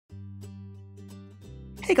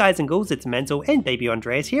Hey guys and ghouls, it's Mansell and baby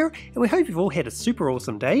Andreas here, and we hope you've all had a super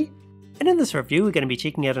awesome day. And in this review we're going to be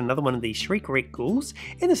checking out another one of the Shriek Wrecked ghouls,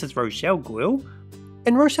 and this is Rochelle Goyle.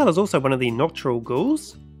 And Rochelle is also one of the nocturnal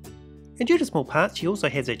ghouls. And due to small parts she also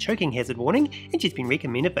has a choking hazard warning, and she's been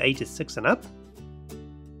recommended for ages 6 and up.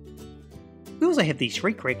 We also have the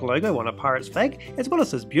Shriek Wrecked logo on a pirate's flag, as well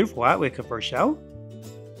as this beautiful artwork of Rochelle.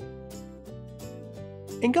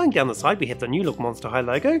 And going down the side we have the new look Monster High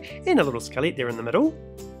logo and a little skeleton there in the middle.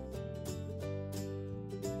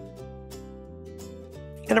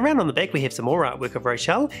 And around on the back we have some more artwork of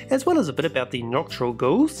Rochelle, as well as a bit about the nocturnal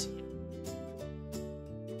ghouls.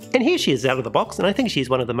 And here she is out of the box, and I think she's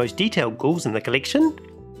one of the most detailed ghouls in the collection.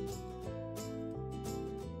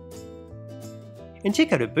 And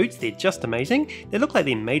check out her boots, they're just amazing. They look like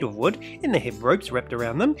they're made of wood, and they have ropes wrapped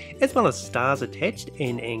around them, as well as stars attached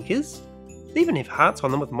and anchors. They even have hearts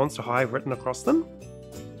on them with Monster High written across them.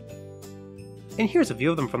 And here's a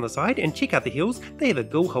view of them from the side, and check out the heels, they have a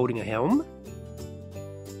ghoul holding a helm.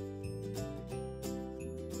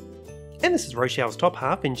 And this is Rochelle's top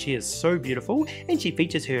half, and she is so beautiful, and she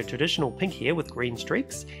features her traditional pink hair with green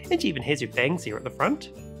streaks, and she even has her bangs here at the front.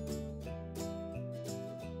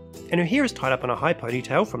 And her hair is tied up in a high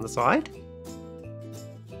ponytail from the side.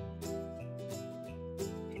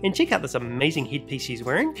 And check out this amazing headpiece she's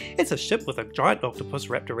wearing. It's a ship with a giant octopus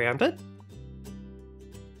wrapped around it.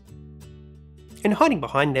 And hiding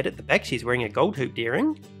behind that at the back she's wearing a gold hooped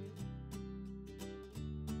earring.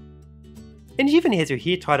 And she even has her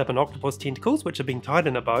hair tied up in octopus tentacles which have been tied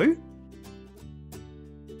in a bow.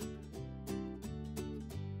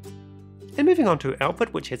 And moving on to her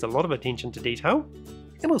outfit, which has a lot of attention to detail.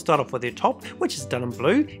 And we'll start off with her top, which is done in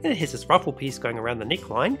blue, and it has this ruffle piece going around the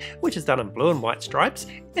neckline, which is done in blue and white stripes,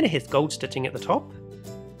 and it has gold stitching at the top.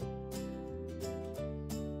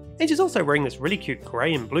 And she's also wearing this really cute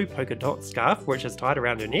grey and blue polka dot scarf, which is tied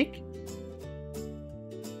around her neck.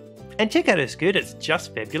 And check out her skirt, it's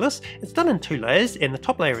just fabulous. It's done in 2 layers, and the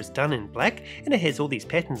top layer is done in black, and it has all these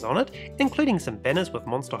patterns on it, including some banners with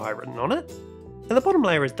Monster High written on it. And the bottom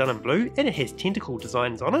layer is done in blue, and it has tentacle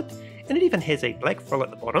designs on it, and it even has a black frill at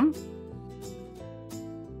the bottom.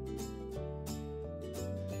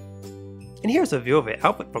 And here's a view of her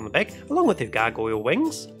outfit from the back, along with her gargoyle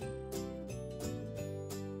wings.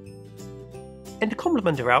 And to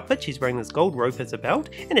complement her outfit, she's wearing this gold rope as a belt,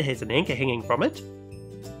 and it has an anchor hanging from it.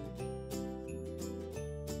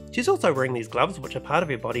 She's also wearing these gloves, which are part of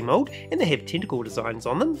her body mould, and they have tentacle designs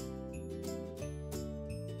on them.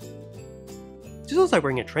 She's also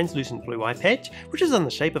wearing a translucent blue eye patch, which is in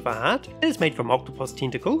the shape of a heart, and is made from octopus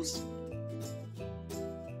tentacles.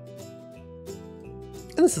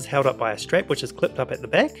 And this is held up by a strap which is clipped up at the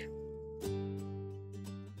back.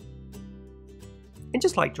 And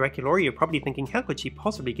just like Dracula, you're probably thinking how could she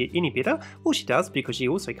possibly get any better? Well, she does, because she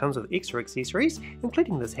also comes with extra accessories,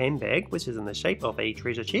 including this handbag which is in the shape of a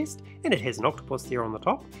treasure chest, and it has an octopus there on the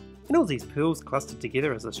top, and all these pearls clustered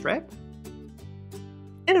together as a strap.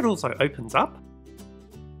 And it also opens up.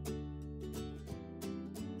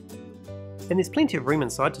 And there's plenty of room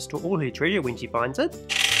inside to store all her treasure when she finds it.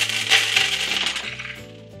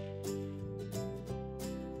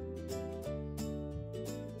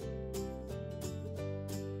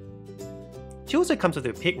 She also comes with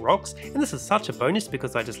her pet rocks, and this is such a bonus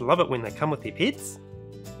because I just love it when they come with their pets.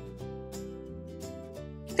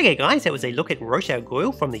 Okay guys, that was a look at Rochelle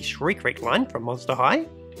Goyle from the Shriek Wrecked line from Monster High.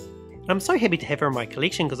 And I'm so happy to have her in my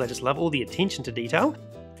collection because I just love all the attention to detail.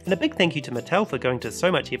 And a big thank you to Mattel for going to so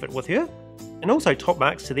much effort with her. And also top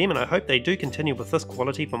marks to them, and I hope they do continue with this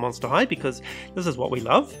quality for Monster High because this is what we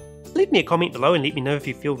love. Leave me a comment below and let me know if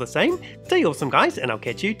you feel the same. Stay awesome guys, and I'll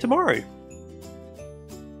catch you tomorrow.